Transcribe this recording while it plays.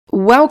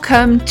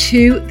Welcome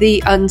to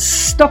the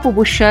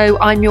Unstoppable Show.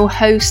 I'm your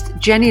host,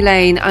 Jenny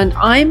Lane, and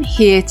I'm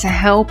here to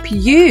help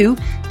you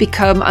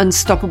become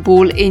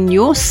unstoppable in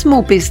your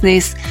small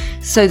business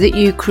so that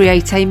you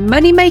create a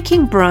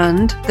money-making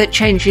brand that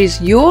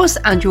changes yours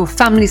and your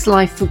family's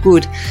life for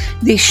good.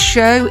 This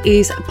show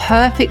is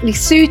perfectly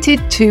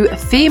suited to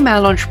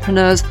female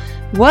entrepreneurs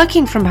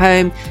working from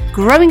home,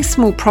 growing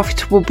small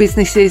profitable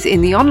businesses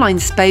in the online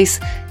space.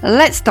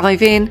 Let's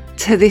dive in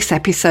to this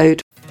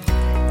episode.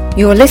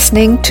 You're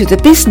listening to the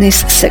Business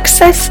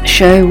Success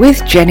Show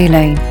with Jenny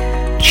Lane.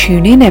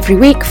 Tune in every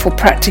week for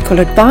practical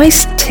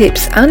advice,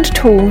 tips and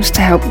tools to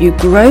help you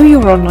grow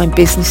your online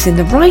business in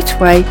the right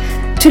way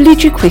to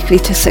lead you quickly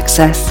to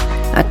success.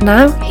 And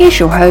now, here's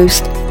your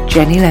host,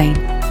 Jenny Lane.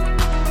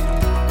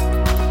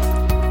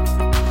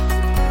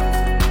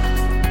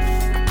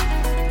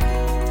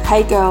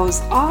 Hey girls,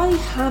 I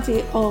have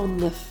it on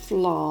the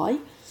fly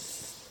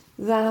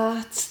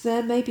that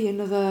there may be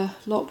another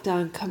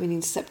lockdown coming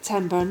in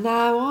September.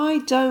 Now, I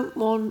don't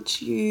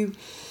want you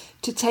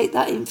to take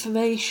that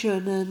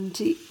information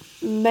and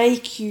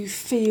make you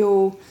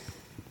feel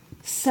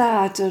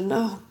sad and,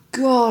 oh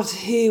God,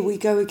 here we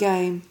go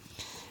again.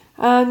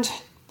 And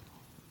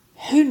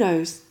who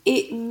knows,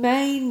 it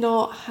may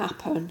not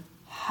happen.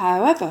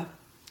 However,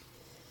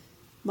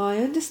 my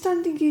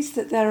understanding is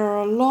that there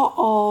are a lot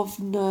of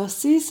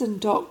nurses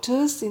and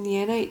doctors in the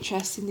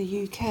NHS in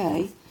the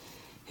UK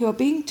who are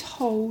being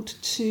told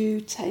to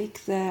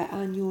take their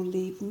annual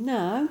leave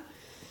now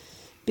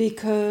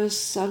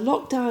because a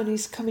lockdown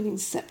is coming in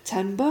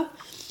September,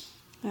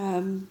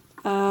 and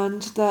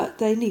that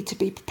they need to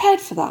be prepared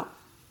for that.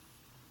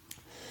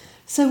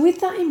 So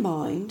with that in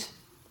mind,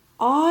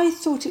 I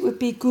thought it would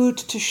be good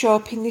to show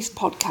up in this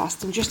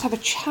podcast and just have a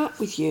chat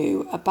with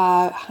you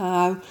about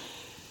how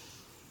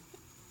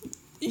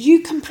you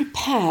can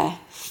prepare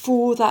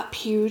for that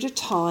period of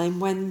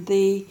time when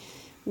the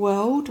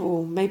world,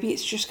 or maybe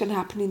it's just going to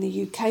happen in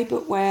the UK,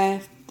 but where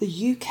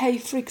the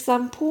UK, for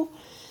example,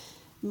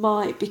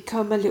 might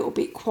become a little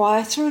bit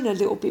quieter and a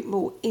little bit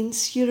more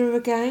insular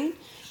again.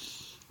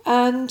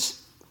 And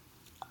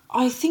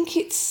I think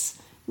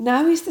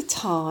now is the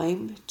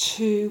time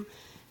to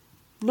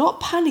not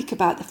panic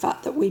about the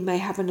fact that we may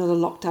have another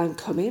lockdown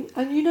coming.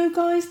 And you know,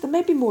 guys, there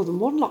may be more than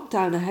one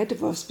lockdown ahead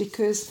of us,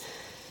 because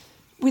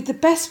with the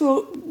best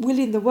will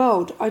in the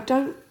world, I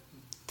don't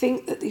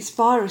think that this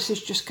virus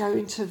is just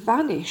going to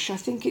vanish. I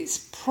think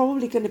it's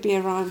probably going to be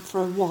around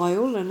for a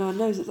while, and I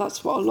know that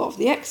that's what a lot of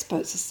the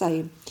experts are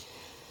saying.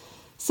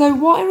 So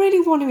what I really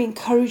want to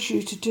encourage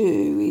you to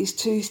do is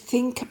to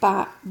think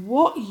about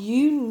what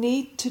you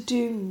need to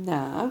do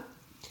now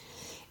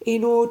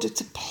in order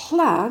to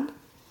plan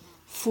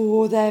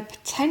for there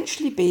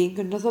potentially being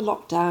another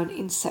lockdown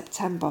in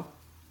September.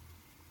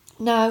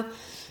 Now,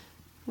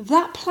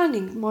 that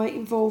planning might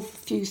involve a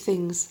few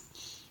things.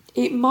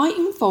 It might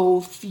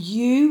involve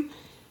you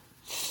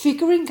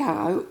figuring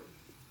out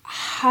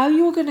how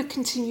you're going to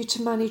continue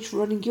to manage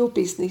running your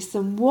business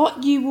and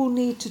what you will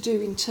need to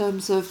do in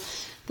terms of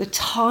the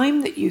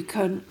time that you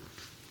can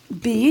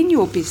be in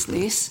your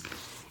business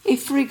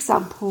if, for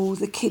example,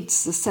 the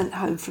kids are sent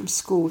home from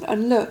school.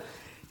 And look,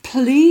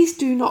 please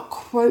do not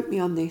quote me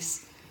on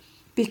this,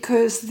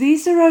 because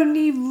these are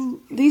only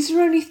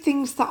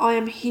things that I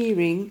am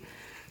hearing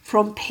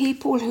from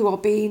people who are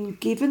being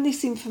given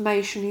this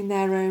information in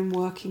their own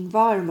work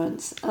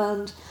environments.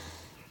 And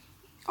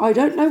I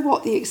don't know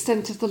what the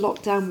extent of the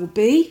lockdown will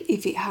be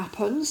if it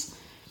happens,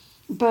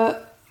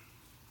 but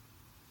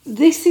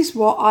this is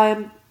what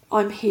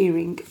I'm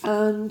hearing.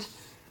 And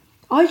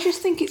I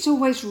just think it's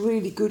always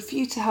really good for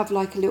you to have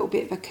like a little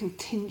bit of a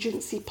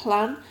contingency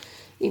plan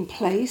in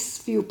place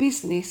for your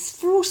business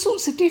for all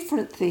sorts of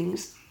different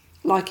things.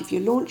 Like if your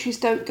launches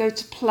don't go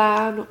to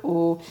plan,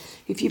 or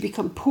if you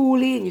become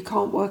poorly and you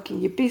can't work in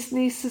your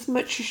business as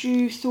much as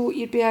you thought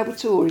you'd be able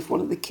to, or if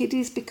one of the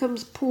kiddies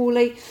becomes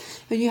poorly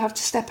and you have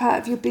to step out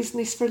of your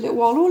business for a little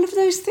while. All of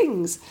those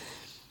things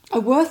are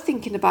worth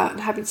thinking about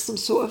and having some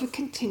sort of a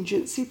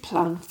contingency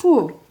plan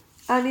for.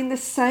 And in the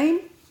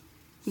same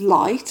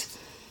light,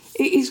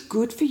 it is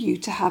good for you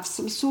to have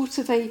some sort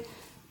of a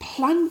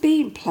plan B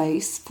in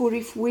place for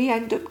if we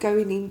end up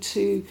going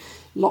into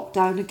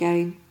lockdown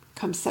again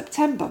come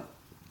September.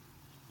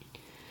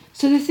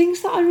 So the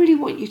things that I really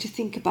want you to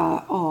think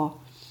about are,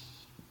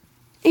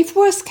 if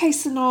worst case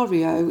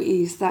scenario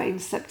is that in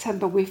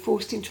September we're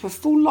forced into a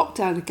full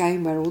lockdown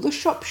again, where all the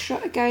shops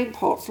shut again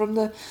apart from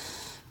the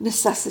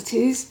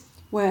necessities,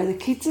 where the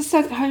kids are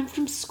sent home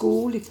from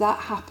school, if that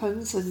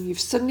happens and you've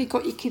suddenly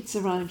got your kids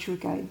around you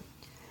again,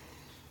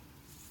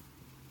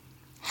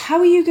 how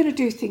are you going to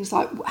do things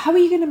like, how are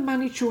you going to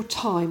manage your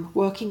time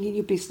working in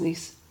your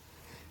business?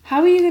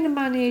 How are you going to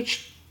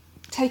manage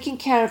taking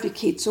care of your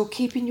kids or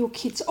keeping your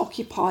kids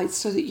occupied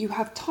so that you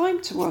have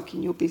time to work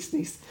in your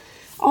business?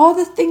 Are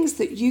there things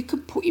that you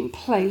could put in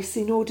place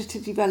in order to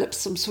develop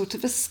some sort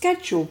of a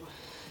schedule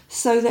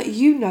so that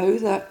you know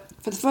that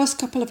for the first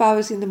couple of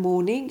hours in the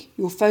morning,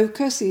 your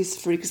focus is,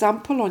 for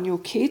example, on your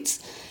kids,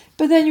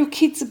 but then your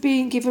kids are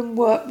being given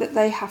work that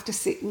they have to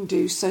sit and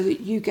do so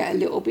that you get a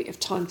little bit of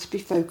time to be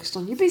focused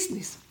on your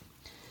business.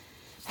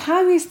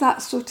 How is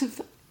that sort of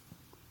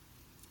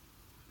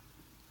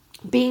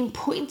being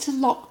put into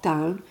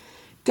lockdown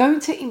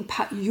going to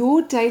impact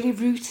your daily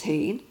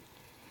routine?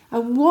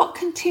 And what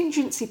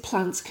contingency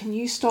plans can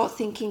you start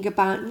thinking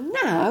about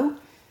now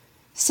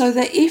so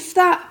that if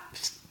that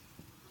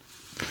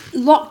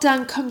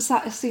lockdown comes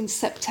at us in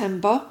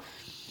September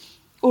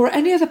or at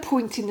any other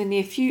point in the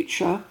near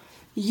future,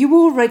 you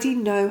already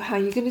know how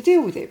you're going to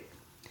deal with it?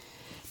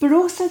 But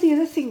also the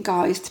other thing,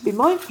 guys, to be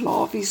mindful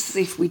of is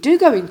if we do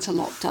go into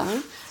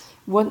lockdown,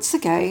 once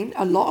again,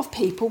 a lot of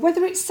people,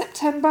 whether it's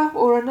September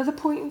or another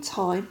point in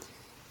time,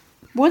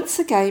 once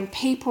again,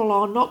 people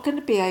are not going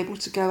to be able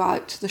to go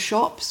out to the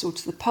shops or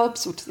to the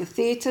pubs or to the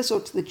theatres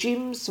or to the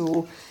gyms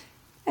or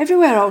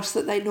everywhere else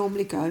that they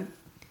normally go,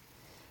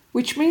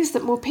 which means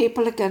that more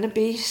people are going to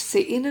be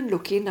sitting and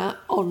looking at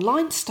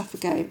online stuff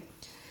again.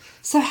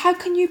 So how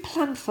can you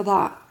plan for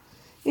that?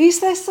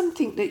 Is there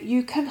something that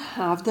you can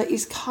have that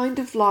is kind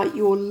of like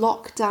your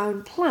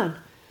lockdown plan,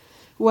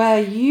 where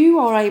you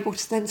are able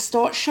to then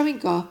start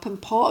showing up,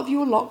 and part of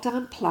your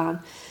lockdown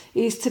plan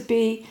is to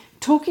be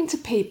talking to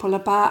people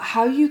about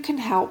how you can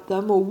help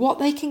them or what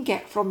they can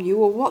get from you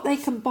or what they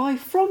can buy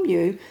from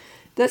you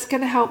that's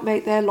going to help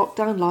make their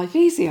lockdown life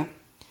easier.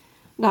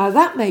 Now,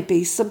 that may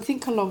be something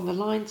along the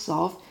lines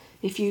of,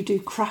 if you do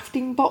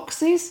crafting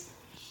boxes,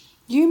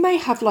 you may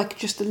have like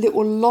just a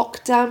little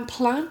lockdown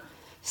plan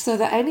so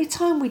that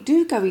anytime we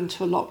do go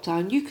into a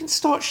lockdown, you can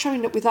start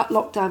showing up with that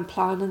lockdown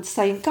plan and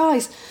saying,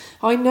 guys,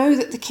 I know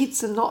that the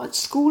kids are not at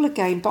school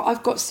again, but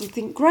I've got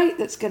something great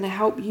that's going to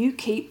help you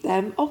keep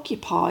them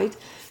occupied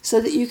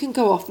so that you can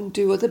go off and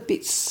do other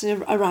bits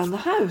around the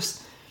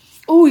house.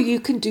 Or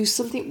you can do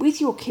something with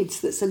your kids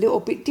that's a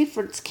little bit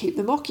different to keep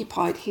them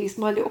occupied. Here's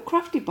my little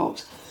crafty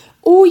box.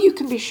 Or you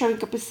can be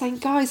showing up and saying,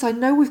 guys, I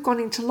know we've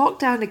gone into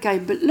lockdown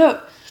again, but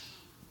look,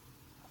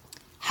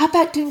 how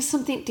about doing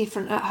something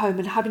different at home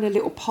and having a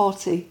little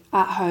party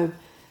at home?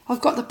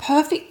 I've got the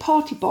perfect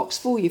party box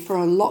for you for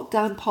a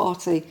lockdown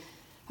party.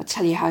 I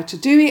tell you how to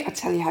do it. I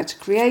tell you how to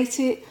create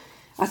it.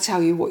 I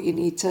tell you what you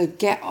need to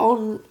get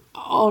on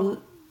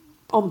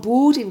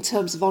board in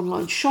terms of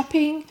online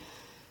shopping.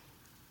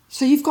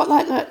 So you've got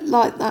like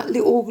that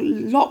little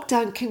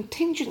lockdown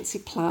contingency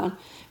plan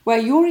where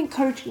you're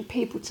encouraging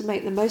people to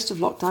make the most of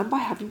lockdown by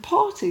having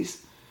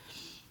parties.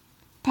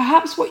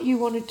 Perhaps what you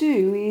want to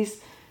do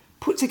is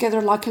put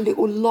together like a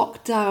little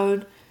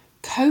lockdown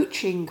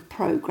coaching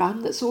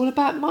program that's all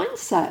about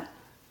mindset,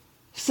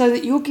 so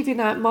that you're giving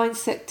out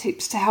mindset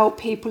tips to help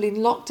people in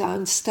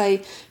lockdown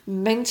stay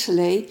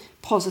mentally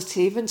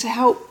positive and to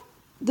help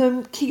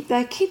them keep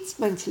their kids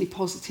mentally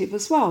positive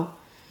as well.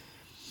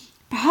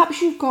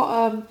 Perhaps you've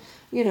got a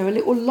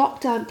little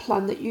lockdown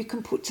plan that you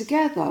can put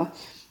together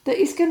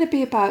that is going to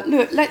be about,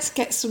 look, let's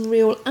get some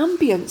real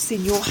ambience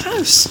in your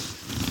house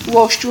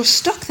whilst you're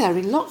stuck there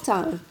in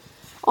lockdown.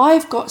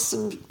 I've got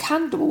some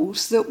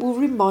candles that will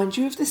remind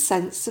you of the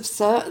sense of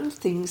certain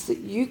things that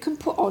you can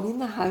put on in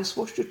the house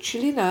whilst you're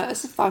chilling out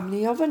as a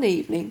family of an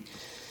evening.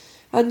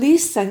 And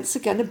these scents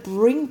are going to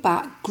bring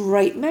back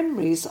great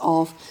memories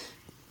of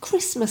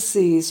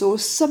Christmases or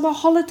summer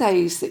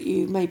holidays that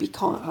you maybe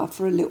can't have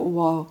for a little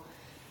while.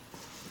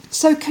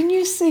 So can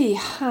you see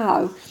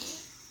how,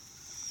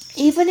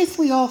 even if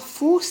we are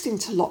forced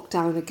into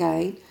lockdown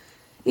again,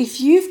 if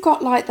you've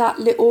got like that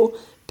little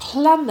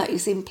plan that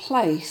is in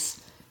place,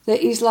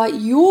 that is like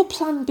your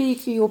plan B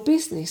for your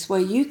business,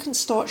 where you can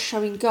start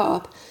showing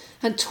up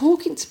and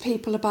talking to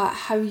people about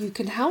how you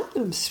can help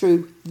them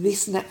through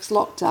this next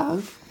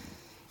lockdown,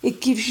 it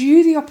gives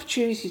you the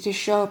opportunity to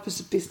show up as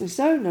a business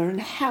owner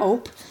and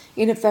help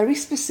in a very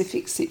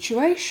specific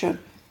situation.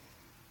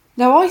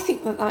 Now, I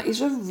think that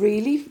is a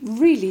really,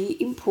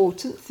 really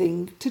important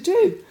thing to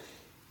do,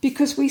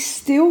 because we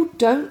still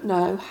don't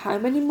know how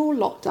many more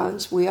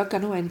lockdowns we are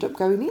going to end up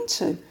going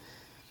into.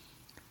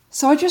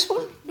 So I just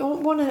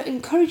want to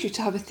encourage you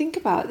to have a think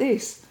about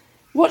this.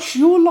 What's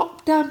your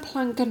lockdown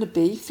plan going to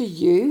be for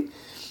you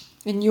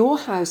in your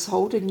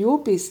household and your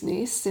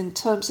business in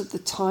terms of the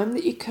time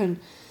that you can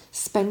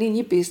spend in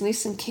your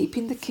business and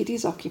keeping the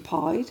kiddies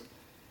occupied?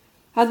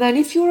 And then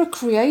if you're a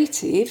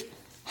creative,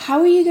 how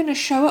are you going to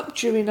show up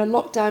during a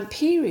lockdown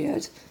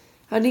period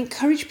and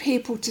encourage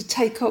people to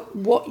take up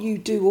what you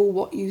do or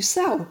what you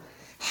sell?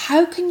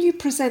 How can you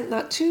present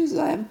that to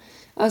them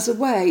as a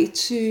way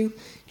to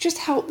just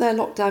help their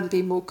lockdown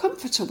be more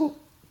comfortable?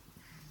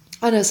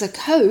 And as a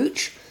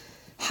coach,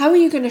 how are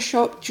you going to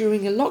show up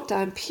during a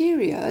lockdown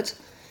period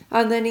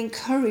and then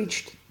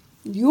encourage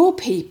your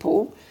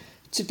people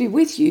to be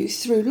with you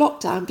through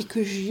lockdown,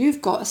 because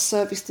you've got a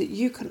service that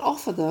you can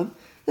offer them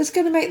that's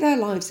going to make their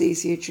lives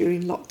easier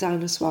during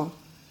lockdown as well?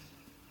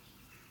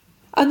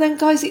 And then,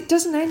 guys, it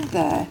doesn't end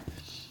there,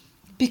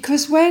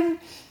 because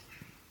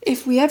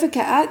if we ever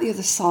get out the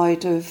other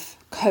side of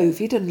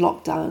COVID and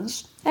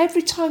lockdowns,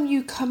 every time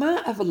you come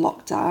out of a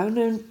lockdown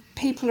and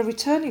people are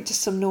returning to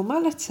some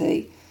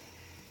normality,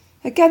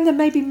 again, there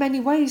may be many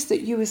ways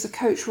that you as a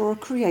coach or a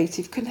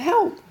creative can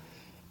help.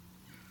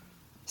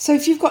 So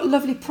if you've got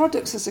lovely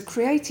products as a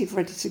creative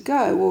ready to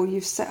go, or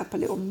you've set up a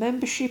little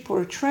membership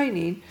or a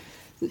training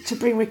to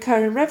bring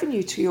recurring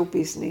revenue to your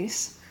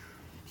business,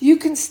 you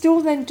can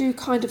still then do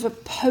kind of a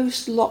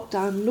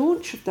post-lockdown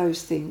launch of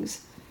those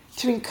things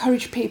to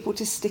encourage people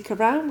to stick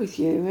around with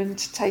you and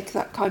to take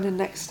that kind of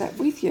next step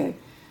with you.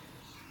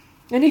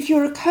 And if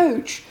you're a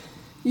coach,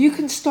 you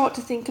can start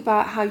to think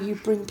about how you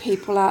bring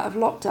people out of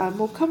lockdown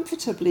more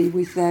comfortably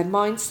with their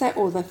mindset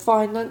or their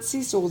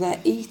finances or their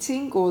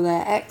eating or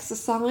their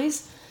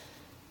exercise,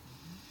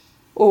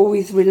 or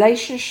with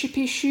relationship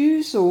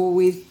issues or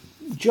with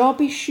job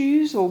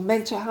issues or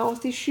mental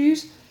health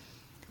issues.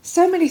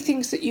 So many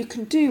things that you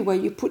can do where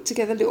you put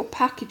together little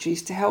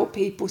packages to help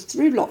people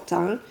through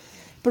lockdown,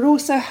 but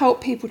also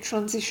help people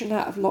transition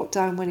out of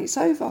lockdown when it's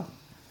over.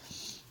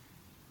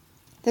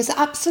 There's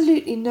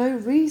absolutely no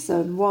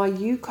reason why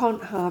you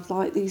can't have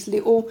like these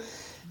little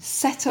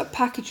set-up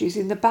packages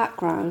in the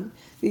background,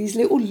 these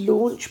little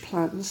launch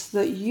plans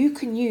that you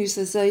can use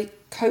as a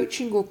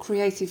coaching or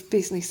creative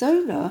business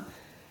owner,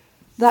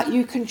 that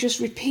you can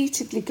just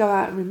repeatedly go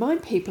out and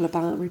remind people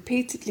about, and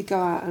repeatedly go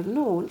out and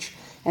launch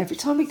every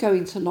time we go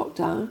into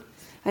lockdown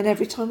and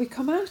every time we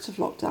come out of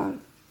lockdown.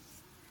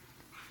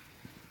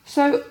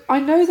 So I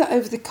know that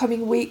over the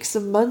coming weeks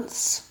and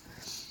months,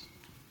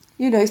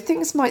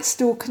 things might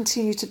still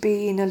continue to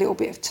be in a little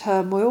bit of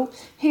turmoil.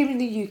 Here in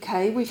the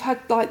UK, we've had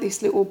like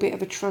this little bit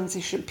of a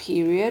transition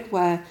period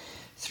where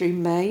through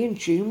May and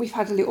June, we've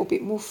had a little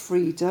bit more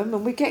freedom,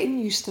 and we're getting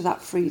used to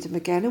that freedom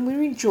again, and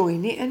we're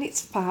enjoying it, and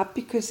it's fab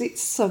because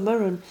it's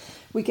summer and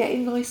we're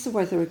getting nicer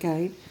weather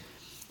again.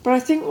 But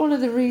I think one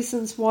of the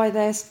reasons why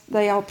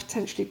they are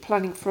potentially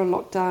planning for a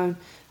lockdown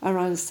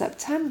around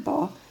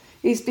September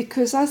is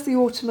because as the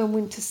autumn and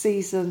winter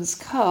seasons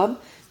come,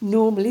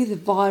 normally the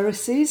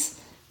viruses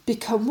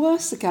become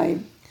worse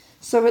again.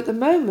 So at the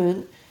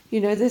moment,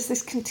 there's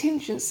this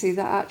contingency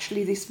that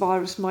actually this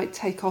virus might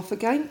take off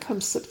again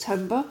come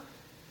September.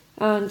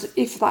 And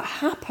if that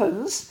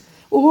happens,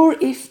 or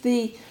if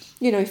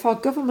if our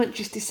government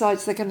just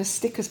decides they're going to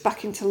stick us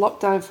back into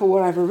lockdown for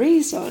whatever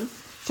reason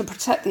to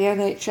protect the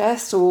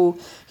NHS, or,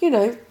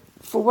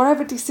 for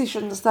whatever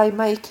decisions they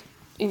make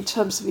in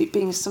terms of it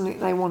being something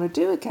they want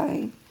to do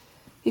again,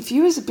 if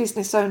you as a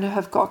business owner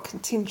have got a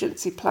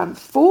contingency plan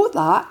for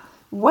that,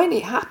 when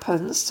it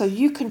happens, so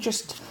you can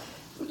just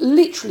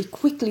literally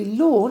quickly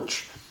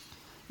launch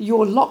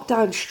your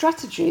lockdown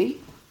strategy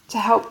to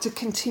help to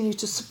continue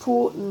to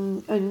support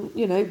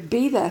and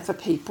be there for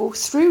people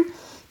through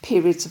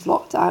periods of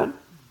lockdown,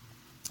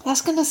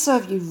 that's going to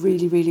serve you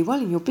really, really well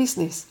in your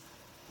business.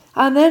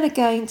 And then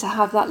again, to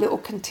have that little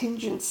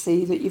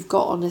contingency that you've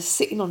got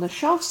sitting on a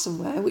shelf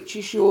somewhere, which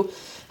is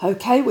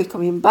we're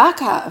coming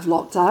back out of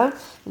lockdown,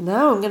 and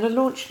now I'm going to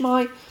launch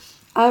my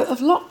out of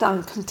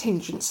lockdown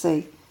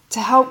contingency to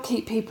help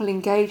keep people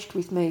engaged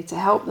with me, to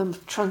help them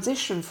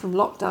transition from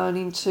lockdown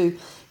into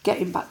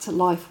getting back to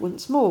life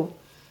once more.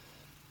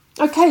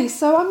 Okay,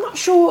 so I'm not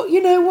sure,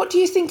 what do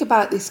you think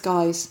about this,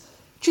 guys?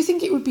 Do you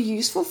think it would be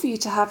useful for you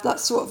to have that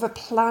sort of a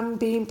plan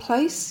B in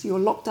place, your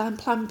lockdown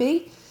plan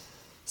B?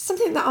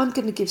 Something that I'm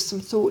going to give some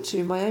thought to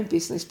in my own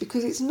business,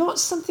 because it's not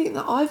something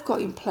that I've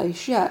got in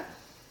place yet.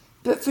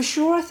 But for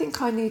sure, I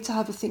think I need to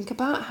have a think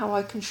about how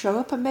I can show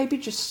up and maybe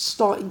just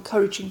start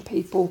encouraging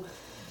people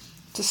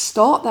to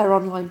start their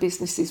online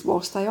businesses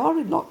whilst they are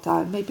in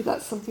lockdown. Maybe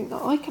that's something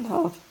that I can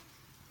have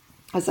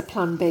as a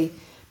plan B,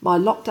 my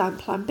lockdown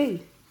plan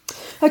B.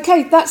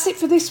 Okay, that's it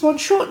for this one.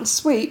 Short and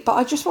sweet, but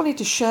I just wanted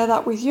to share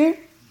that with you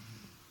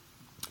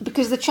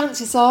because the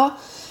chances are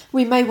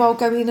we may well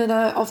go in and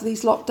out of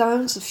these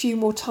lockdowns a few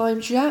more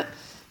times yet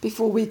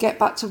before we get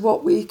back to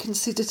what we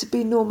consider to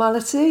be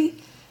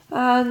normality.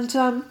 And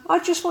I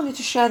just wanted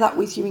to share that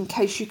with you in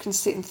case you can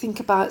sit and think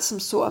about some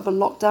sort of a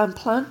lockdown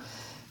plan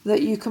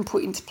that you can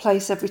put into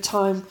place every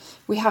time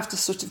we have to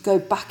sort of go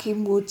back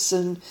inwards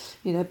and,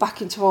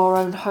 back into our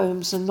own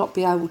homes and not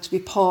be able to be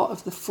part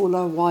of the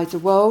fuller, wider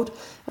world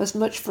as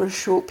much for a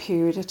short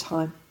period of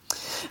time.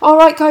 All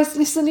right, guys,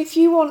 listen, if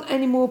you want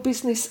any more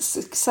business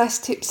success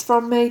tips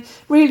from me,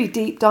 really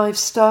deep dive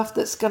stuff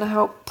that's going to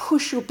help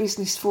push your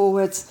business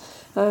forwards,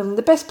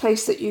 the best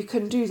place that you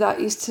can do that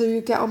is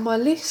to get on my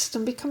list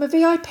and become a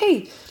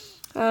VIP.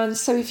 And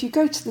so if you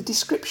go to the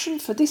description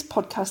for this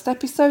podcast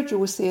episode, you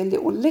will see a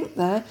little link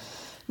there.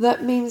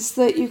 That means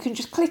that you can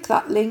just click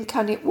that link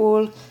and it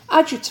will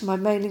add you to my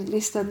mailing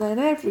list. And then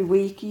every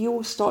week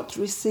you'll start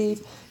to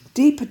receive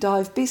deeper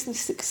dive business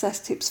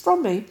success tips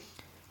from me,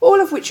 all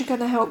of which are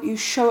going to help you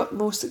show up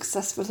more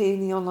successfully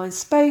in the online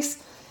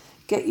space,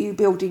 get you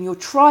building your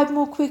tribe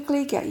more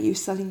quickly, get you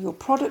selling your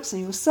products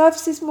and your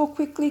services more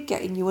quickly,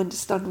 getting you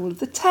understand all of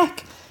the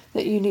tech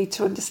that you need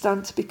to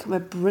understand to become a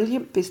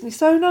brilliant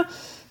business owner.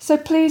 So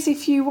please,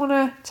 if you want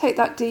to take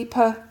that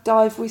deeper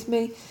dive with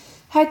me,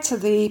 head to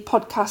the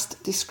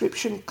podcast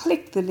description,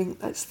 click the link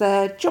that's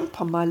there,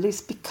 jump on my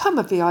list, become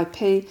a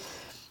VIP,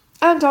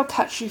 and I'll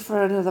catch you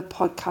for another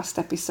podcast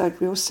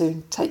episode real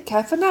soon. Take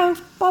care for now.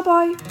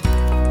 Bye-bye.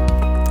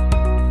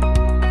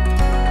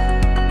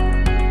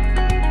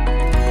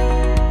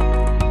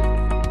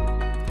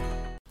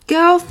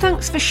 Girl,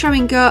 thanks for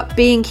showing up,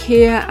 being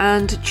here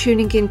and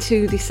tuning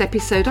into this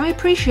episode. I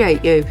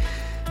appreciate you.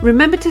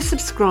 Remember to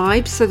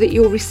subscribe so that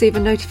you'll receive a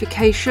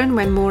notification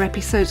when more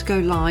episodes go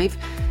live.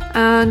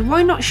 And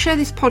why not share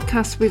this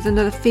podcast with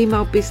another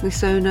female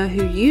business owner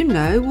who you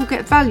know will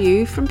get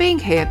value from being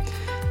here?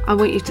 I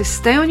want you to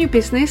stay on your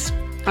business.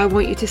 I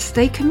want you to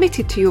stay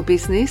committed to your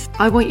business.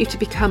 I want you to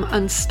become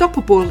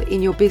unstoppable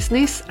in your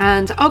business.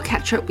 And I'll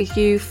catch up with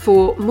you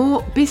for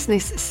more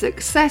business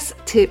success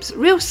tips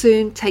real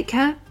soon. Take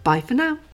care. Bye for now.